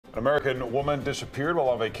American woman disappeared while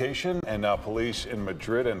on vacation, and now police in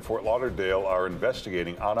Madrid and Fort Lauderdale are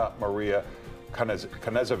investigating. Maria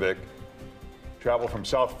Knezevic traveled from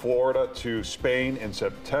South Florida to Spain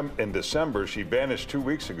in December. She vanished 2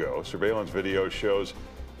 weeks ago. Surveillance video shows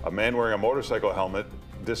a man wearing a motorcycle helmet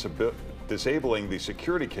disabling the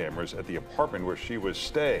security cameras at the apartment where she was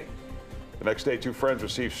staying. The next day, two friends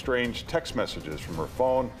received strange text messages from her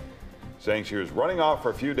phone saying she was running off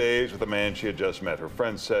for a few days with a man she had just met. Her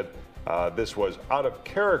friends said this was out of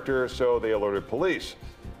character, so they alerted police.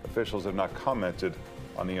 Officials have not commented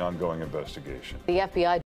on the ongoing investigation. The FBI